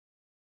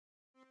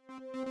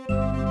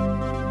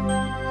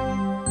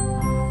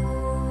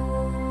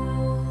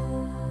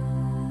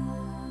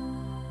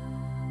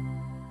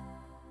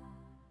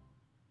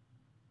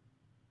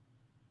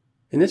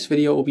In this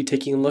video, we'll be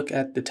taking a look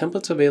at the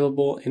templates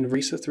available in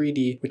RISA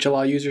 3D, which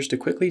allow users to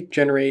quickly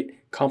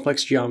generate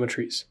complex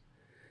geometries.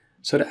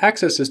 So to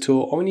access this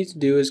tool, all we need to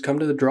do is come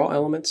to the Draw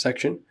Elements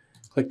section,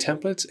 click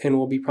Templates, and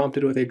we'll be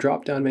prompted with a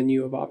drop-down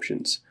menu of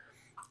options.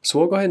 So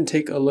we'll go ahead and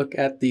take a look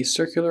at the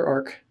Circular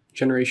Arc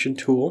Generation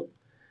tool,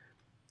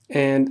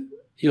 and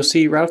you'll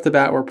see right off the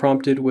bat we're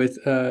prompted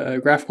with a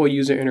graphical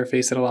user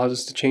interface that allows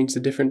us to change the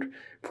different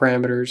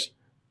parameters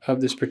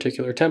of this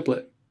particular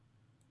template.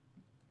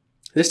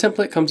 This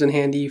template comes in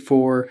handy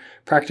for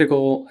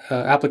practical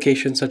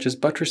applications such as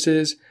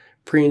buttresses,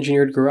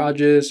 pre-engineered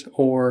garages,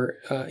 or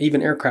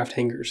even aircraft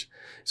hangars.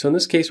 So in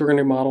this case, we're going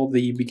to model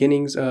the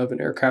beginnings of an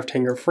aircraft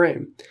hangar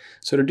frame.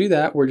 So to do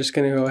that, we're just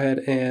going to go ahead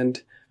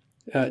and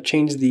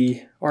change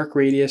the arc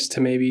radius to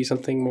maybe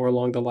something more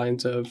along the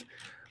lines of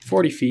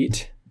 40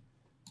 feet.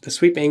 The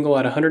sweep angle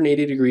at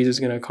 180 degrees is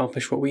going to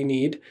accomplish what we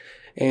need,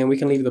 and we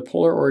can leave the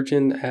polar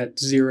origin at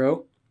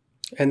 0.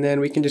 And then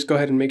we can just go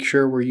ahead and make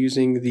sure we're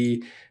using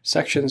the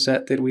section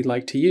set that we'd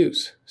like to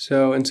use.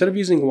 So instead of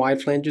using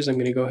wide flanges, I'm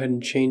going to go ahead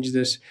and change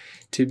this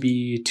to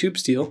be tube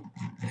steel.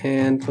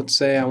 And let's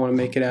say I want to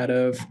make it out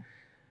of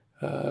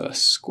a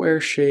square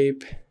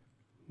shape,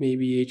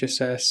 maybe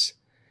HSS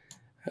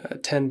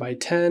 10 by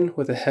 10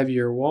 with a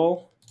heavier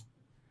wall.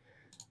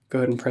 Go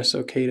ahead and press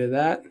OK to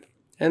that.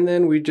 And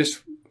then we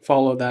just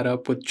follow that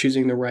up with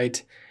choosing the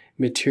right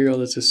material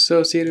that's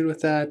associated with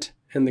that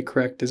and the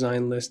correct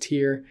design list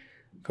here.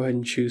 Go ahead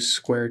and choose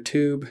square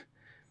tube,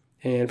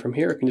 and from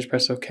here I can just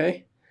press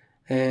OK,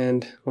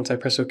 and once I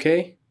press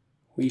OK,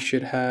 we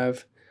should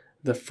have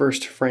the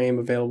first frame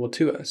available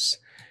to us.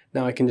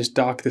 Now I can just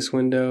dock this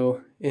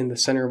window in the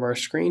center of our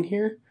screen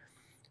here.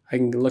 I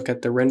can look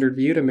at the rendered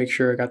view to make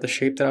sure I got the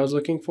shape that I was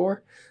looking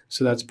for,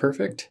 so that's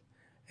perfect.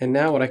 And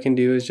now what I can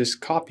do is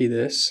just copy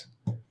this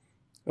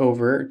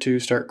over to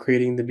start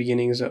creating the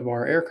beginnings of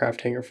our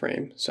aircraft hangar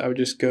frame. So I would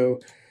just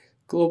go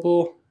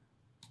global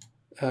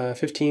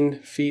 15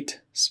 feet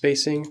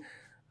spacing,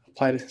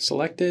 apply to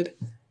selected,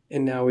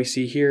 and now we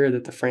see here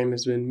that the frame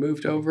has been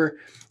moved over,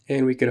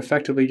 and we could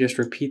effectively just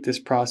repeat this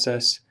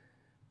process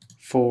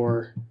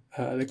for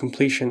the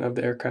completion of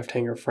the aircraft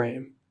hangar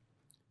frame.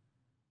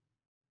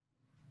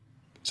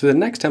 So the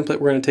next template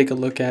we're going to take a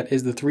look at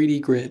is the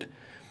 3D grid.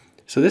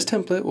 So this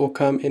template will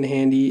come in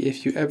handy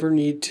if you ever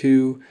need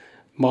to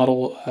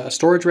model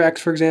storage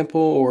racks, for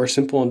example, or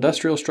simple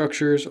industrial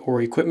structures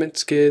or equipment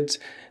skids,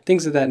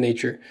 things of that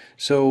nature.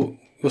 So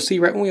you'll see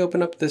right when we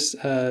open up this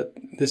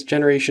this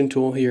generation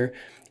tool here,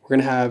 we're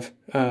going to have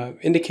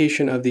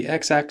indication of the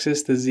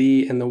x-axis, the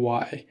z, and the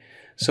y.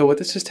 So what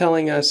this is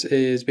telling us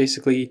is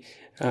basically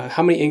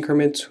how many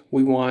increments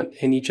we want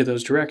in each of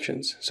those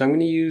directions. So I'm going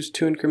to use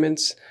 2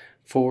 increments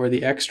for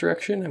the x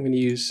direction, I'm going to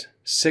use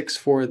 6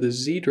 for the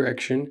z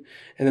direction,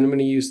 and then I'm going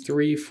to use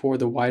 3 for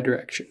the y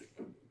direction.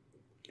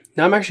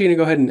 Now I'm actually going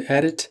to go ahead and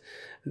edit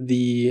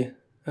the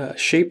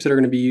shapes that are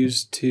going to be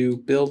used to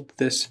build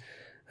this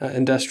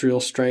industrial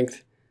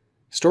strength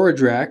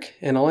storage rack,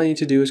 and all I need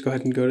to do is go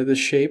ahead and go to the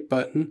shape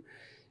button,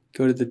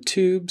 go to the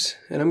tubes,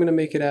 and I'm going to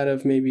make it out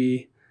of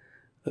maybe,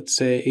 let's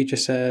say,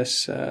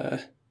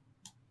 HSS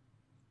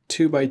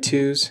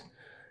 2x2s,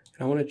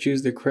 and I want to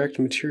choose the correct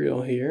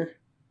material here.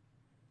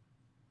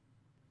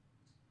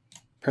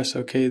 Press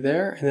OK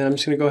there, and then I'm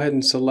just going to go ahead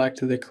and select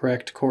the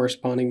correct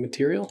corresponding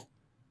material.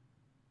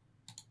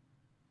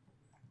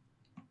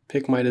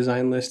 Pick my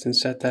design list and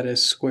set that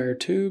as square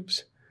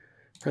tubes.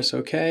 Press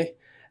OK.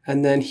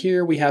 And then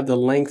here we have the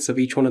lengths of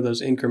each one of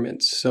those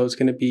increments. So it's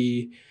going to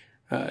be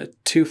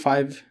 2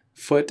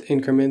 5-foot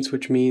increments,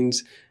 which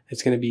means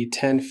it's going to be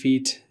 10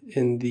 feet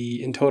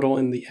in total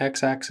in the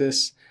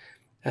x-axis,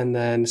 and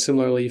then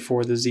similarly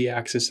for the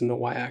z-axis and the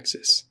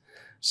y-axis.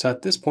 So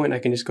at this point I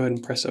can just go ahead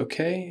and press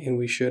OK, and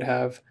we should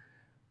have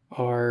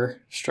our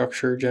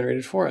structure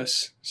generated for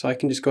us. So I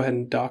can just go ahead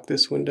and dock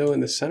this window in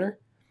the center,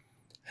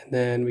 and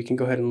then we can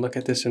go ahead and look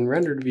at this in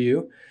rendered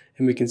view.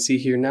 And we can see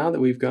here now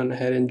that we've gone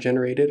ahead and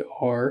generated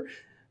our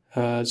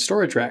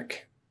storage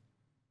rack.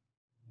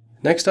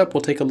 Next up,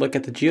 we'll take a look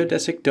at the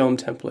geodesic dome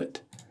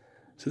template.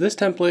 So this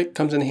template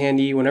comes in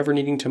handy whenever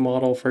needing to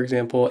model, for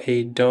example,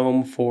 a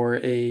dome for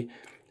a,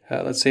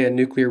 let's say, a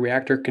nuclear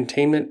reactor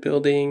containment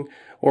building,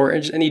 or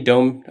just any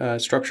dome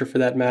structure for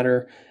that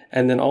matter,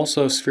 and then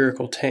also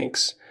spherical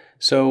tanks.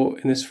 So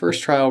in this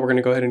first trial, we're going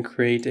to go ahead and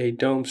create a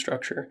dome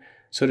structure.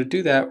 So to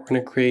do that, we're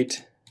going to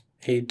create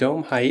a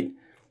dome height.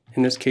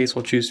 In this case,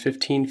 we'll choose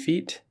 15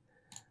 feet.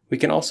 We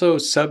can also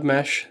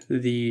submesh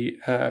the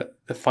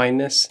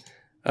fineness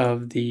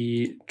of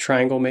the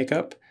triangle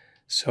makeup.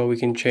 So we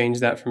can change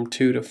that from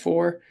 2 to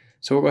 4.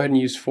 So we'll go ahead and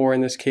use 4 in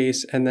this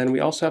case. And then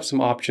we also have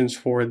some options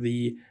for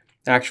the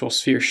actual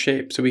sphere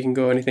shape. So we can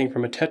go anything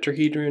from a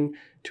tetrahedron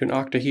to an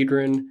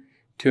octahedron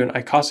to an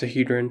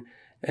icosahedron.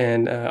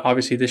 And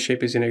obviously this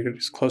shape is going to get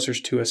us closer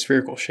to a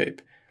spherical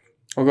shape.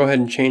 I'll go ahead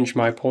and change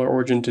my polar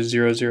origin to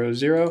 0, 0,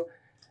 0.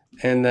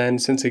 And then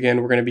since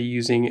again we're going to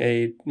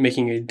be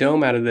making a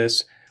dome out of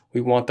this, we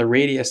want the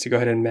radius to go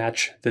ahead and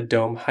match the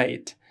dome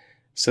height.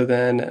 So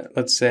then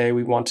let's say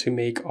we want to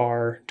make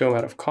our dome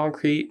out of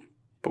concrete.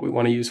 but we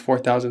want to use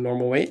 4,000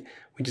 normal weight,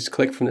 we just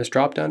click from this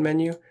drop-down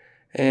menu,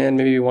 and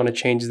maybe we want to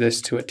change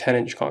this to a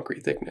 10-inch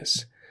concrete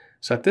thickness.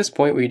 So at this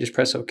point, we just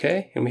press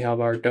OK, and we have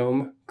our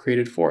dome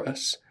created for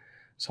us.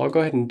 So I'll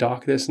go ahead and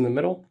dock this in the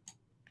middle.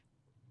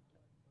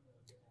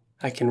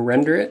 I can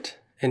render it,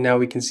 and now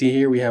we can see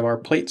here we have our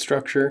plate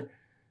structure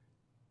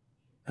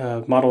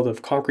modeled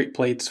of concrete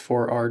plates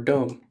for our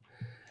dome.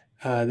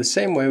 The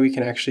same way we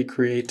can actually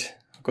create,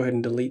 I'll go ahead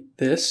and delete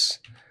this,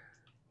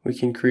 we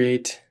can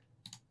create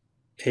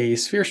a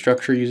sphere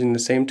structure using the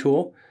same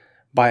tool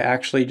by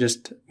actually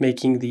just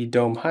making the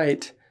dome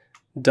height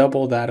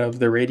double that of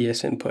the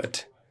radius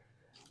input.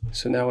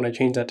 So now when I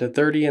change that to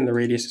 30 and the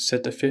radius is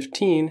set to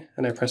 15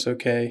 and I press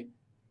OK,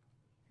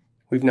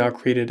 we've now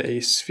created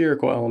a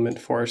spherical element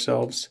for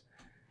ourselves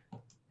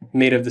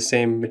made of the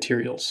same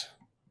materials.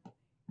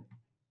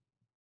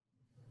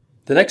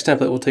 The next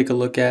template we'll take a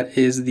look at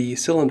is the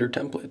cylinder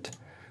template.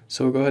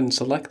 So we'll go ahead and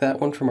select that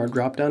one from our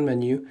drop-down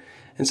menu.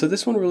 And so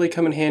this one will really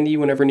come in handy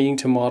whenever needing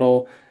to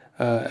model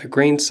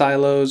grain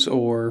silos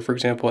or, for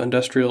example,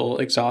 industrial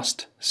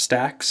exhaust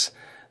stacks.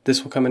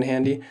 This will come in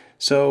handy.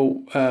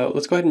 So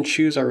let's go ahead and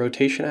choose our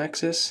rotation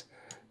axis.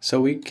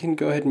 So we can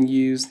go ahead and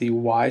use the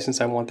Y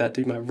since I want that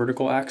to be my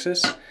vertical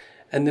axis.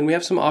 And then we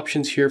have some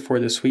options here for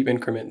the sweep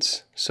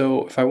increments.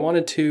 So if I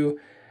wanted to,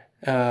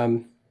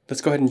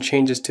 let's go ahead and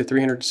change this to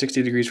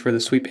 360 degrees for the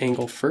sweep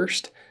angle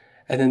first.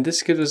 And then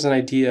this gives us an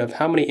idea of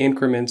how many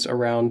increments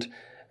around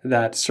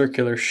that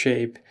circular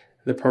shape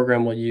the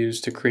program will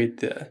use to create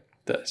the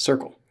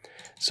circle.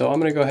 So I'm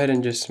going to go ahead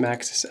and just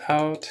max this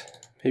out,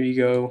 maybe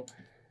go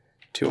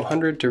to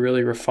 100 to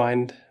really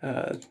refine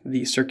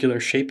the circular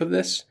shape of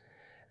this.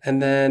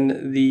 And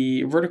then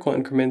the vertical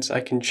increments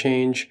I can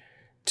change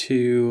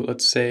to,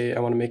 let's say I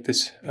want to make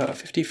this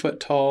 50 foot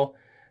tall.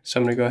 So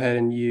I'm going to go ahead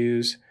and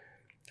use,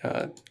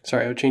 I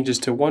would change this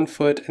to 1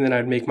 foot, and then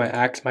I'd make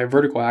my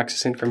vertical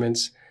axis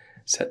increments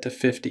set to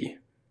 50.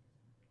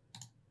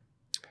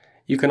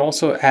 You can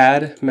also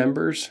add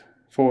members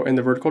in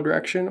the vertical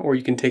direction, or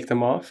you can take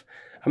them off.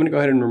 I'm going to go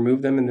ahead and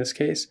remove them in this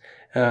case.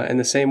 In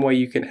the same way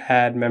you can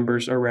add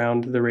members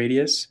around the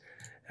radius.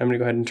 I'm going to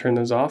go ahead and turn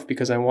those off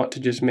because I want to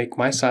just make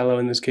my silo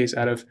in this case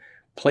out of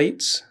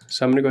plates.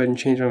 So I'm going to go ahead and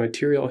change my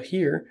material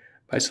here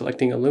by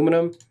selecting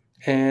aluminum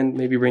and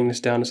maybe bring this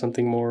down to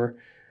something more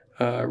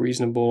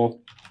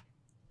reasonable.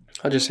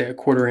 I'll just say a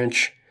 1/4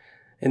 inch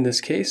in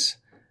this case.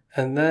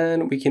 And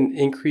then we can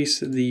increase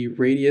the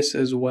radius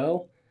as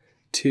well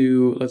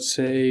to, let's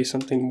say,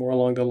 something more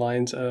along the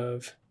lines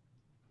of,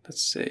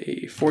 let's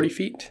say, 40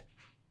 feet.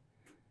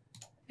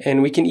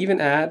 And we can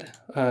even add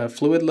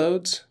fluid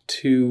loads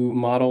to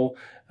model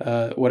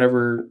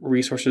whatever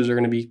resources are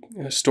going to be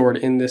stored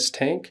in this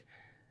tank.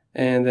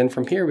 And then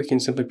from here we can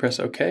simply press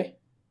OK,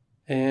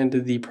 and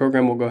the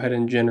program will go ahead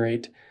and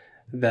generate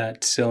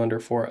that cylinder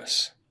for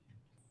us.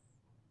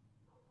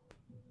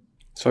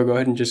 So I'll go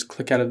ahead and just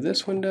click out of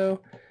this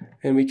window,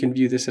 and we can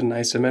view this in an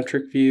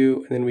isometric view,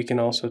 and then we can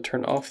also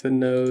turn off the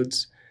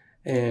nodes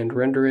and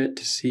render it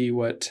to see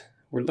what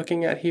we're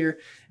looking at here.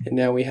 And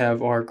now we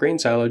have our grain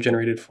silo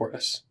generated for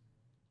us.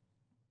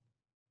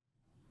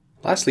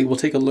 Lastly, we'll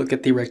take a look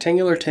at the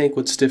rectangular tank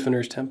with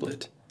stiffeners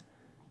template.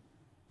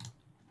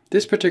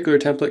 This particular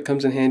template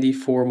comes in handy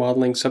for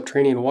modeling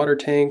subterranean water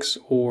tanks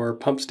or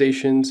pump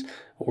stations,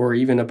 or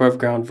even above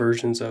ground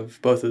versions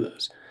of both of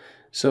those.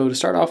 So to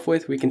start off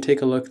with, we can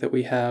take a look that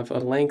we have a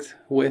length,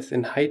 width,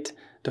 and height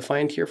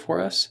defined here for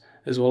us,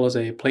 as well as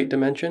a plate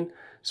dimension.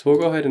 So we'll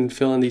go ahead and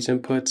fill in these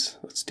inputs.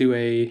 Let's do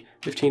a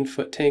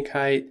 15-foot tank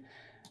height,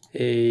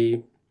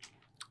 a,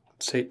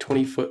 let's say,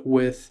 20-foot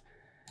width,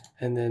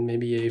 and then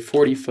maybe a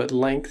 40-foot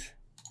length.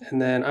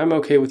 And then I'm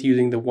okay with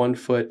using the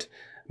 1-foot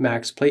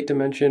max plate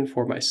dimension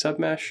for my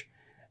submesh.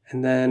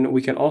 And then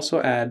we can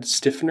also add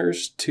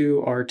stiffeners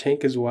to our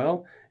tank as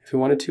well. If we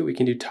wanted to, we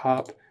can do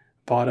top,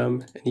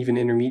 bottom, and even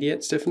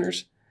intermediate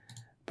stiffeners.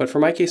 But for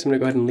my case, I'm going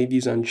to go ahead and leave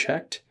these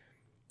unchecked.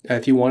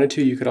 If you wanted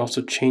to, you could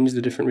also change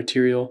the different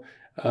material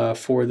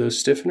for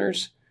those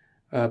stiffeners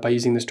by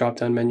using this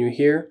drop-down menu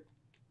here.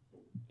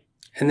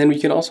 And then we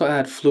can also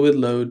add fluid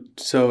load.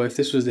 So if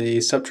this was a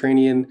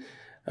subterranean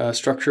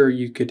structure,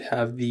 you could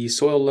have the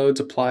soil loads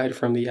applied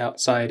from the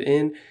outside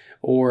in,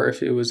 or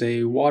if it was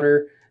a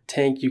water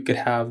tank, you could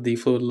have the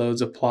fluid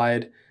loads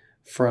applied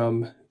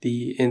from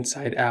the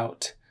inside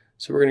out.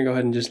 So we're going to go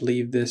ahead and just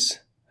leave this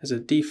as a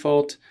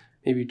default.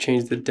 Maybe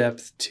change the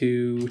depth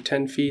to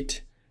 10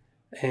 feet.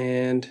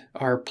 And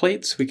our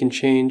plates, we can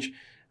change,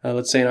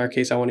 let's say in our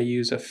case, I want to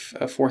use a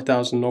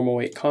 4,000 normal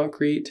weight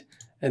concrete.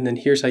 And then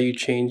here's how you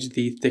change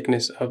the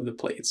thickness of the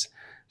plates.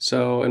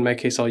 So in my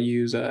case, I'll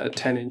use a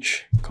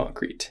 10-inch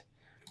concrete.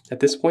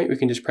 At this point, we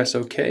can just press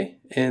OK,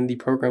 and the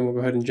program will go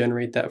ahead and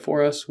generate that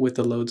for us with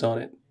the loads on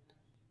it.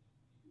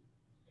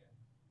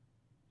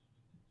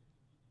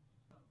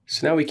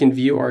 So now we can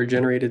view our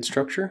generated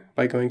structure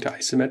by going to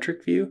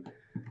isometric view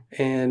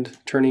and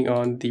turning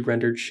on the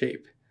rendered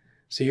shape.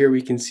 So here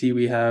we can see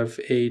we have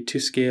a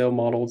to-scale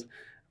modeled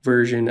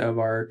version of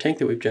our tank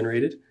that we've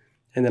generated,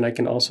 and then I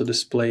can also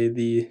display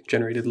the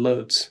generated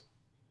loads.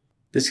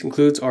 This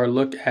concludes our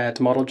look at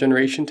model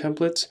generation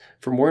templates.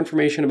 For more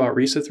information about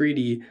RISA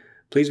 3D,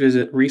 please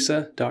visit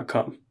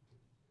risa.com.